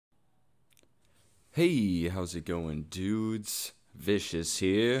Hey, how's it going, dudes? Vicious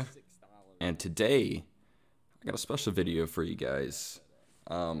here, and today I got a special video for you guys.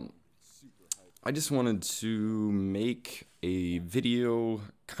 Um, I just wanted to make a video,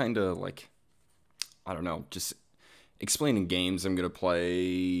 kind of like, I don't know, just explaining games I'm gonna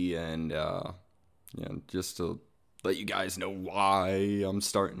play, and just to let you guys know why I'm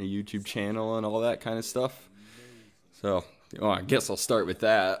starting a YouTube channel and all that kind of stuff. So, I guess I'll start with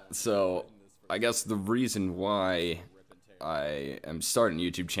that. So, I guess the reason why I am starting a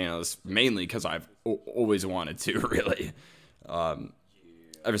YouTube channel is mainly because I've always wanted to, really. Um,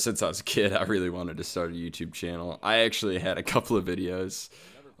 Ever since I was a kid, I really wanted to start a YouTube channel. I actually had a couple of videos.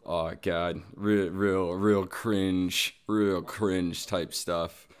 Oh god, real cringe type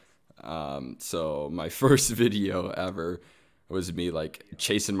stuff. So my first video ever was me like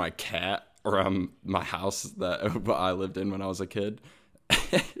chasing my cat around my house that I lived in when I was a kid.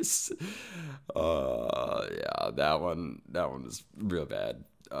 Yeah, that one was real bad.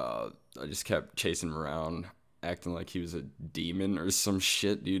 I just kept chasing him around, acting like he was a demon or some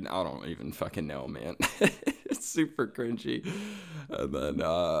shit, dude. I don't even fucking know, man. It's super cringy. And then,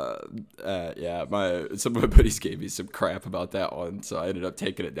 yeah, some of my buddies gave me some crap about that one, so I ended up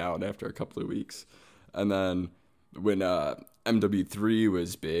taking it down after a couple of weeks. And then when MW3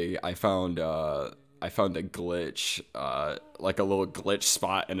 was big, I found a glitch, like a little glitch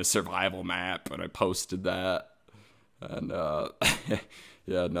spot in a survival map, and I posted that. And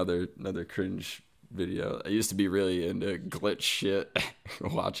yeah, another cringe video. I used to be really into glitch shit,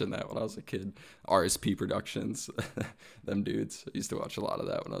 watching that when I was a kid. RSP Productions, them dudes. I used to watch a lot of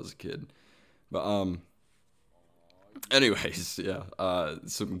that when I was a kid. But anyways, yeah.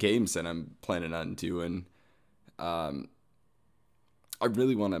 Some games that I'm planning on doing. Um, I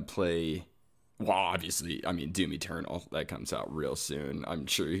really want to play. Well, obviously, I mean, Doom Eternal, that comes out real soon. I'm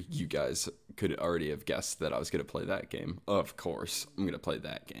sure you guys could already have guessed that I was going to play that game. Of course, I'm going to play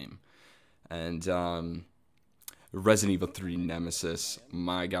that game. And Resident Evil 3 Nemesis,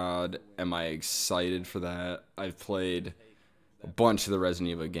 my god, am I excited for that. I've played a bunch of the Resident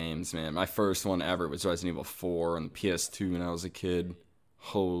Evil games, man. My first one ever was Resident Evil 4 on the PS2 when I was a kid.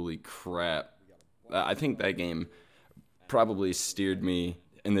 Holy crap. I think that game probably steered me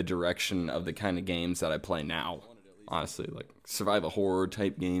in the direction of the kind of games that I play now. Honestly, like survival horror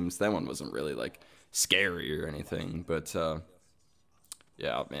type games. That one wasn't really like scary or anything, but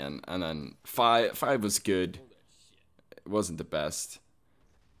yeah, man. And then five was good. It wasn't the best,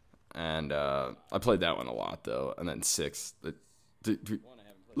 and I played that one a lot though. And then six.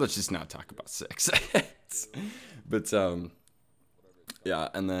 Let's just not talk about six. But yeah,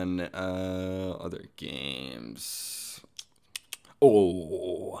 and then other games.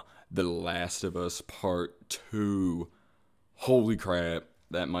 Oh, The Last of Us Part 2. Holy crap.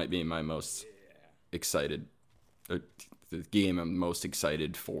 That might be my most excited, the game I'm most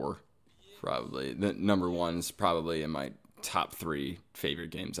excited for, probably. The number one's probably in my top 3 favorite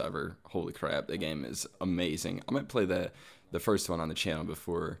games ever. Holy crap, the game is amazing. I might play the first one on the channel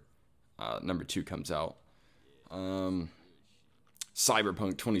before number 2 comes out. Cyberpunk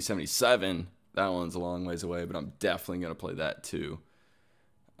 2077. That one's a long ways away, but I'm definitely going to play that too.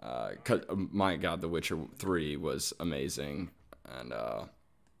 Cause, my god, The Witcher 3 was amazing. And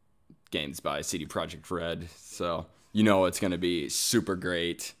games by CD Projekt Red. So, you know it's going to be super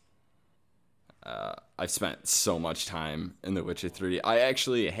great. I've spent so much time in The Witcher 3. I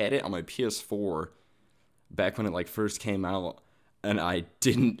actually had it on my PS4 back when it like first came out, and I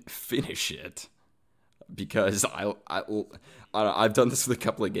didn't finish it because I've done this with a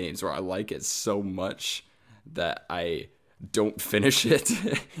couple of games where I like it so much that I don't finish it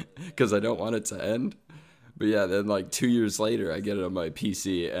because I don't want it to end. But yeah, then like 2 years later, I get it on my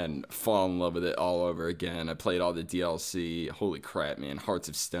PC and fall in love with it all over again. I played all the DLC. Holy crap, man. Hearts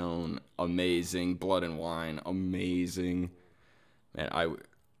of Stone, amazing. Blood and Wine, amazing. Man,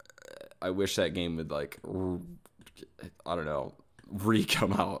 I wish that game would like, I don't know,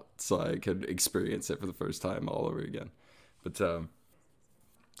 re-come out so I could experience it for the first time all over again. But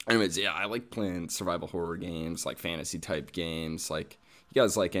anyways, yeah, I like playing survival horror games, like fantasy type games. Like, you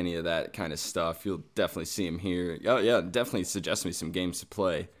guys like any of that kind of stuff, you'll definitely see them here. Oh yeah, definitely suggest me some games to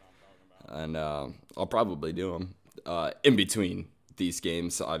play, and I'll probably do them in between these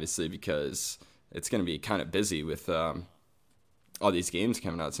games, obviously, because it's gonna be kind of busy with all these games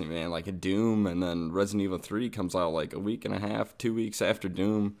coming out soon, man. Like a Doom, and then Resident Evil 3 comes out like a week and a half, 2 weeks after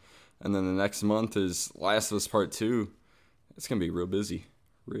Doom, and then the next month is Last of Us Part 2. It's gonna be real busy,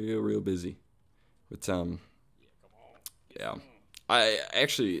 real busy. But yeah, I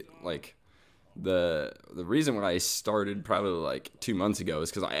actually like The reason why I started probably like 2 months ago is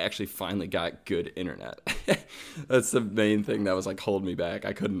because I actually finally got good internet. That's the main thing that was like holding me back.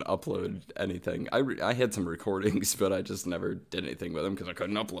 I couldn't upload anything. I had some recordings, but I just never did anything with them because I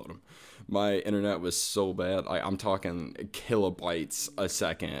couldn't upload them. My internet was so bad. I'm talking kilobytes a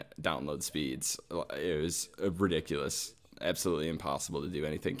second download speeds. It was ridiculous. Absolutely impossible to do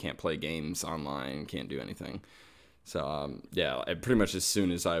anything. Can't play games online. Can't do anything. So, yeah, pretty much as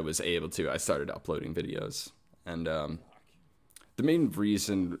soon as I was able to, I started uploading videos. And the main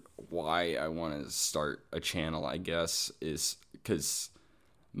reason why I want to start a channel, I guess, is because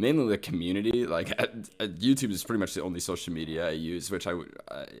mainly the community. Like, YouTube is pretty much the only social media I use, which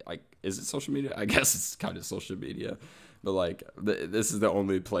is it social media? I guess it's kind of social media. But, like, this is the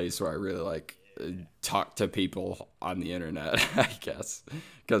only place where I really, like, talk to people on the internet, I guess,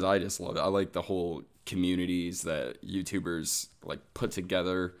 because I just love it. I like the whole communities that YouTubers like put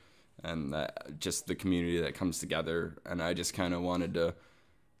together, and that just the community that comes together. And I just kind of wanted to,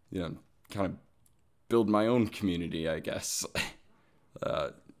 kind of build my own community, I guess.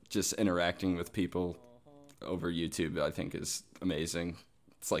 Just interacting with people over YouTube, I think, is amazing.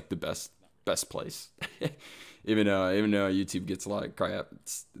 It's like the best place. even though YouTube gets a lot of crap,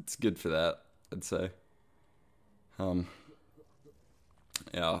 it's good for that, I'd say.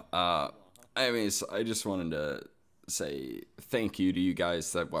 Anyways, I just wanted to say thank you to you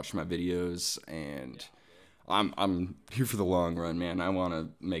guys that watch my videos, and I'm here for the long run, man. I want to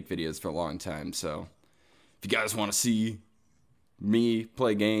make videos for a long time, so if you guys want to see me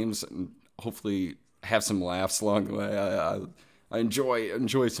play games and hopefully have some laughs along the way, I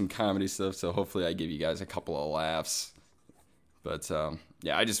enjoy some comedy stuff, so hopefully I give you guys a couple of laughs. But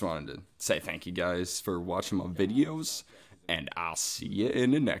yeah, I just wanted to say thank you guys for watching my videos, and I'll see you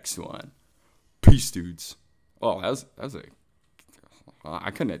in the next one. Peace, dudes. Oh, that was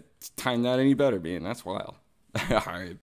I couldn't have timed that any better, man. That's wild. All right.